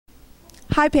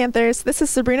Hi Panthers, this is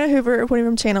Sabrina Hoover reporting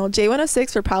from channel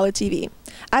J106 for Paolo TV.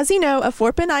 As you know, a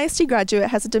Fort Bend ISD graduate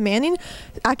has a demanding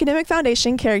academic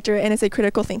foundation character and is a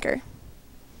critical thinker.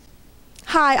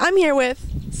 Hi, I'm here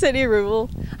with Sydney Rubal.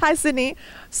 Hi Sydney.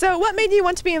 So what made you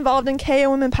want to be involved in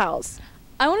KO Women Pals?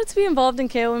 I wanted to be involved in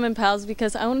KO Women Pals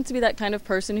because I wanted to be that kind of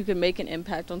person who could make an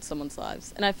impact on someone's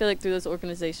lives. And I feel like through those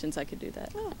organizations I could do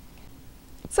that. Oh.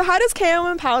 So how does KO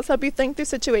Women Pals help you think through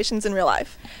situations in real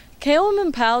life? KO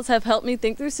Women Pals have helped me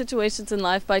think through situations in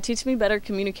life by teaching me better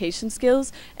communication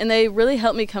skills, and they really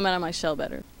help me come out of my shell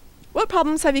better. What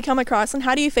problems have you come across and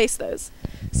how do you face those?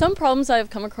 Some problems I have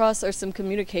come across are some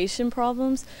communication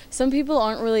problems. Some people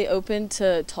aren't really open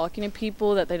to talking to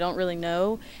people that they don't really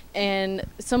know, and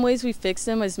some ways we fix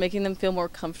them is making them feel more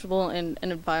comfortable in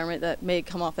an environment that may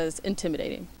come off as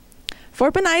intimidating.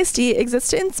 Fort Bend ISD exists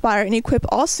to inspire and equip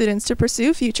all students to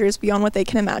pursue futures beyond what they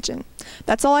can imagine.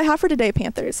 That's all I have for today,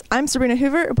 Panthers. I'm Sabrina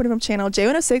Hoover, reporting from channel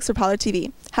J106 for Paolo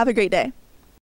TV. Have a great day.